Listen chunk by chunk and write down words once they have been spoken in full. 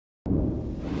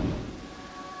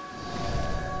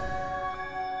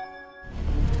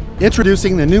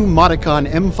Introducing the new Modicon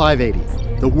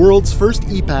M580, the world's first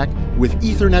ePAC with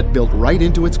Ethernet built right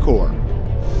into its core.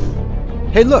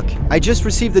 Hey look, I just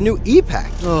received the new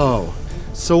ePAC. Oh,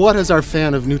 so what has our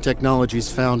fan of new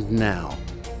technologies found now?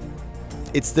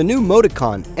 It's the new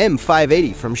Modicon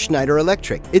M580 from Schneider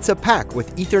Electric. It's a PAC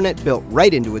with Ethernet built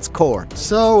right into its core.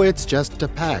 So it's just a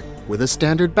PAC with a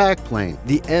standard backplane.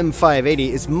 The M580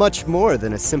 is much more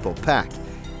than a simple PAC.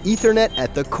 Ethernet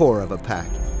at the core of a PAC.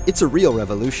 It's a real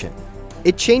revolution.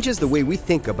 It changes the way we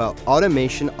think about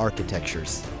automation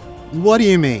architectures. What do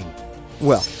you mean?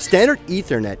 Well, standard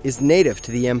Ethernet is native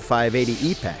to the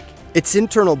M580 ePAC. Its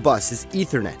internal bus is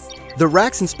Ethernet. The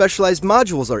racks and specialized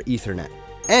modules are Ethernet.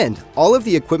 And all of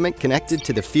the equipment connected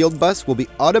to the field bus will be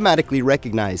automatically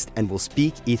recognized and will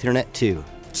speak Ethernet too.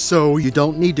 So you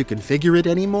don't need to configure it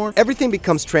anymore? Everything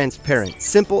becomes transparent,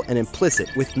 simple, and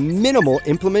implicit with minimal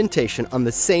implementation on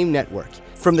the same network,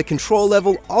 from the control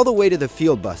level all the way to the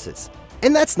field buses.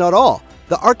 And that's not all.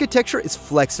 The architecture is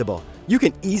flexible. You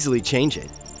can easily change it.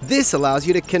 This allows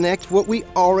you to connect what we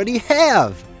already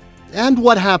have. And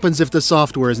what happens if the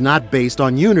software is not based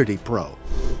on Unity Pro?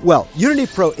 Well, Unity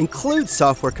Pro includes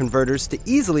software converters to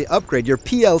easily upgrade your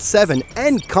PL7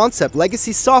 and Concept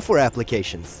legacy software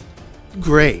applications.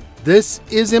 Great, this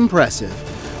is impressive.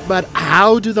 But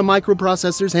how do the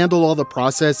microprocessors handle all the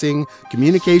processing,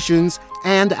 communications,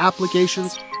 and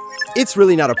applications? It's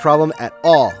really not a problem at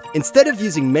all. Instead of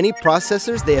using many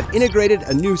processors, they have integrated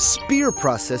a new Spear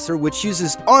processor which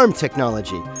uses ARM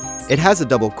technology. It has a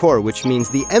double core, which means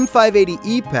the M580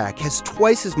 ePAC has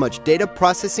twice as much data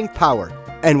processing power,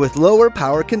 and with lower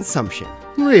power consumption.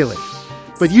 Really?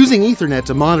 But using Ethernet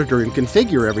to monitor and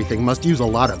configure everything must use a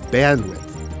lot of bandwidth.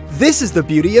 This is the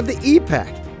beauty of the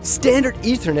ePAC. Standard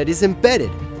Ethernet is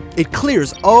embedded. It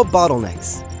clears all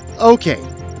bottlenecks. Okay,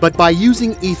 but by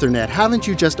using Ethernet, haven't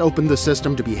you just opened the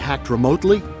system to be hacked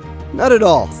remotely? Not at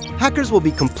all. Hackers will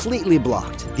be completely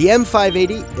blocked. The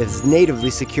M580 is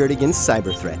natively secured against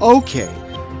cyber threat. Okay,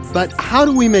 but how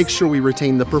do we make sure we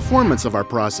retain the performance of our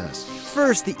process?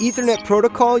 First, the Ethernet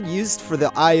protocol used for the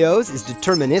IOs is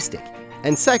deterministic.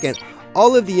 And second,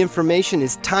 all of the information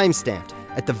is time-stamped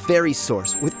at the very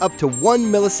source with up to 1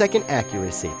 millisecond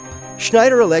accuracy.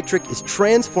 Schneider Electric is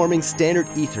transforming standard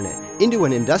Ethernet into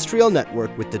an industrial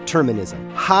network with determinism,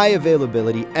 high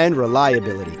availability and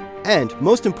reliability, and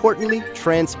most importantly,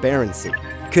 transparency.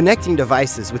 Connecting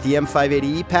devices with the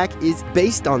M580 ePAC is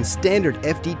based on standard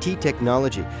FDT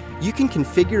technology. You can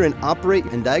configure and operate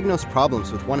and diagnose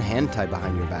problems with one hand tied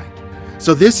behind your back.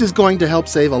 So this is going to help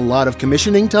save a lot of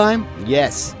commissioning time?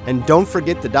 Yes, and don't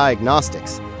forget the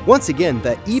diagnostics. Once again,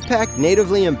 the ePAC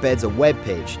natively embeds a web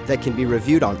page that can be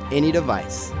reviewed on any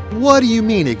device. What do you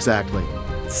mean exactly?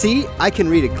 See, I can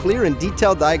read a clear and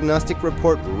detailed diagnostic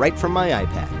report right from my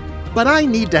iPad. But I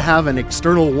need to have an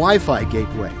external Wi-Fi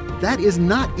gateway. That is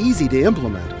not easy to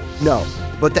implement. No,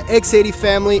 but the X80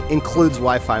 family includes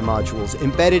Wi-Fi modules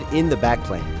embedded in the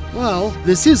backplane. Well,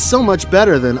 this is so much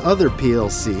better than other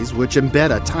PLCs which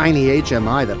embed a tiny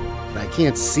HMI that I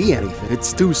can't see anything.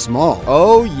 It's too small.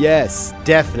 Oh yes,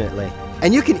 definitely.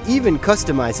 And you can even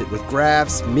customize it with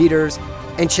graphs, meters,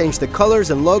 and change the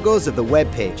colors and logos of the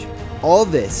web page. All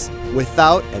this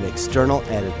without an external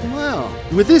editor. Well,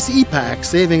 with this ePAC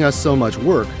saving us so much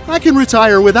work, I can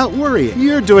retire without worrying.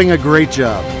 You're doing a great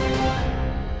job.